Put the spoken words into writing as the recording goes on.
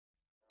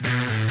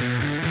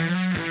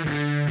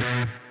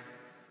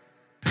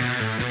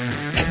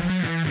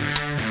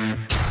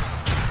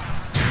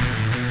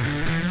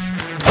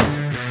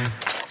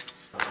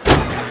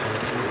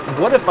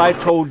What if I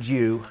told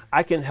you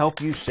I can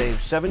help you save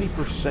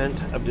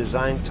 70% of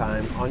design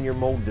time on your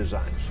mold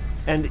designs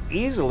and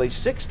easily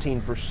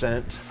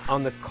 16%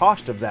 on the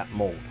cost of that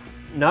mold?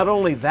 Not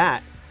only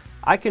that,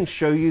 I can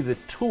show you the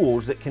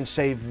tools that can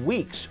save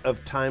weeks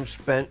of time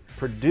spent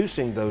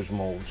producing those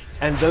molds,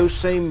 and those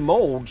same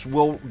molds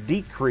will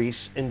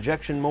decrease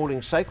injection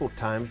molding cycle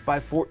times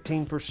by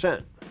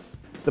 14%.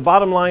 The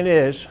bottom line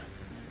is,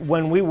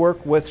 when we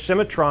work with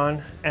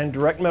Cimatron and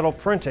direct metal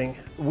printing,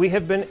 we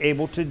have been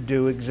able to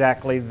do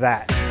exactly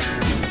that.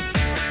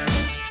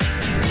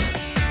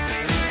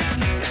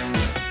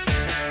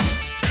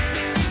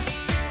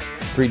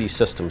 3D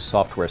Systems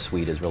software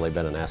suite has really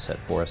been an asset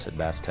for us at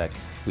Bastech.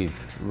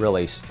 We've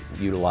really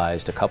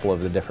utilized a couple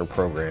of the different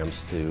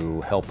programs to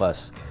help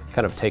us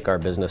kind of take our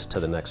business to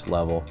the next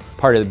level.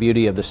 Part of the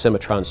beauty of the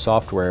Cimatron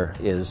software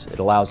is it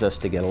allows us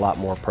to get a lot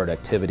more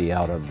productivity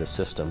out of the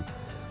system.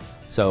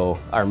 So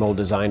our mold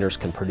designers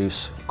can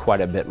produce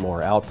quite a bit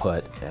more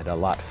output at a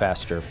lot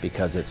faster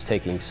because it's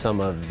taking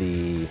some of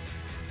the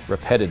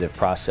repetitive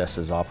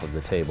processes off of the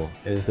table.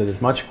 Is that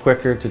it's much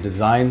quicker to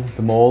design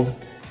the mold.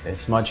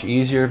 It's much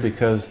easier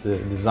because the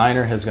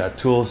designer has got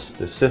tools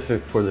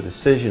specific for the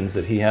decisions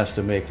that he has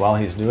to make while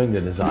he's doing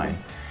the design.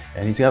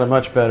 And he's got a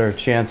much better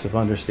chance of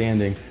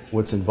understanding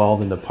what's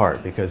involved in the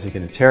part because he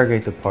can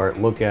interrogate the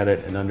part, look at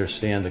it, and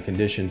understand the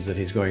conditions that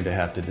he's going to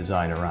have to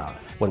design around.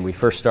 When we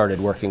first started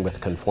working with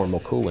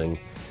conformal cooling,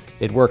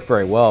 it worked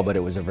very well, but it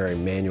was a very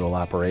manual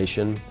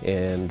operation,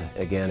 and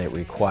again, it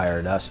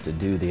required us to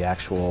do the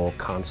actual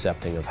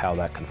concepting of how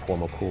that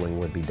conformal cooling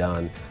would be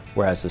done,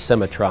 whereas the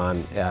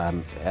Cimatron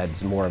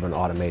adds more of an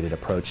automated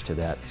approach to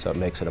that, so it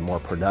makes it a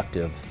more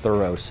productive,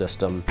 thorough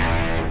system.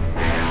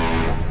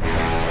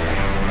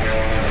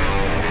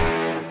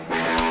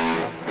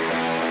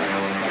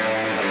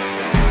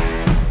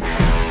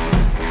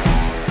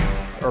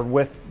 Or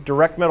with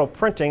direct metal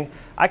printing,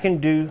 I can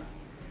do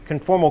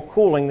conformal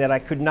cooling that I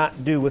could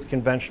not do with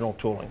conventional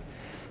tooling.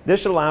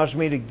 This allows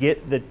me to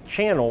get the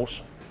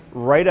channels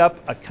right up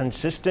a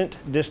consistent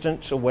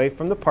distance away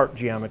from the part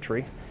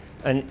geometry,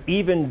 an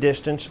even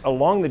distance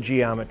along the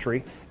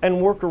geometry,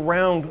 and work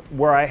around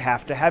where I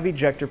have to have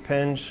ejector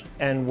pins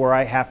and where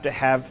I have to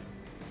have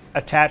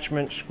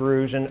attachment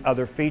screws and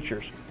other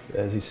features.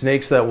 As he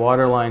snakes that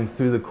water line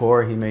through the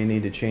core, he may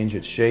need to change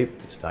its shape,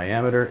 its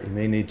diameter. He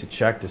may need to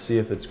check to see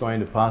if it's going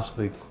to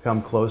possibly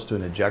come close to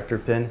an ejector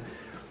pin.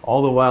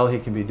 All the while he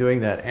can be doing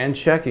that and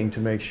checking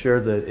to make sure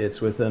that it's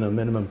within a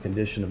minimum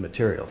condition of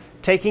material.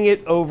 Taking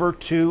it over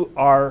to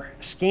our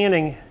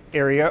scanning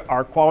area,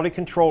 our quality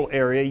control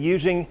area,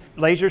 using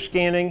laser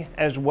scanning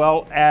as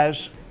well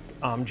as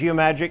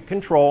geomagic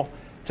control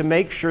to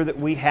make sure that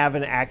we have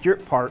an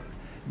accurate part.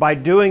 By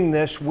doing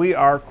this, we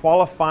are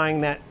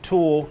qualifying that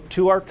tool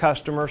to our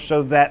customer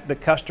so that the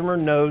customer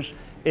knows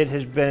it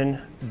has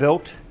been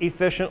built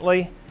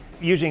efficiently.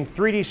 Using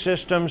 3D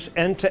Systems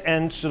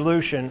end-to-end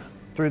solution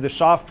through the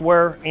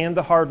software and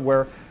the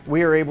hardware,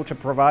 we are able to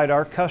provide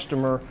our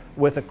customer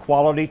with a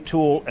quality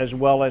tool as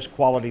well as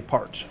quality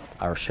parts.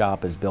 Our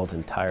shop is built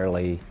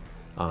entirely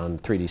on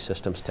 3D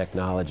Systems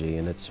technology,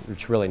 and it's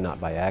really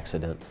not by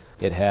accident.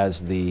 It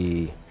has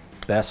the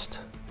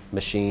best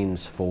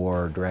machines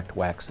for direct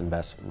wax and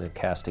best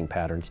casting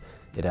patterns.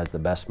 It has the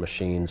best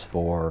machines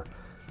for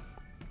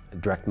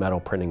direct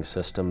metal printing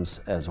systems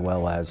as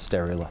well as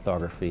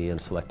stereolithography and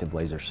selective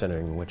laser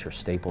sintering, which are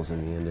staples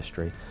in the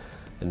industry.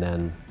 And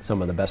then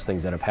some of the best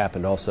things that have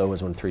happened also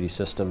is when 3D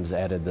Systems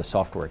added the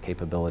software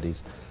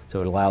capabilities. So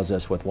it allows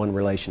us with one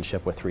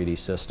relationship with 3D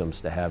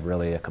Systems to have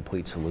really a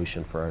complete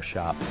solution for our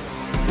shop.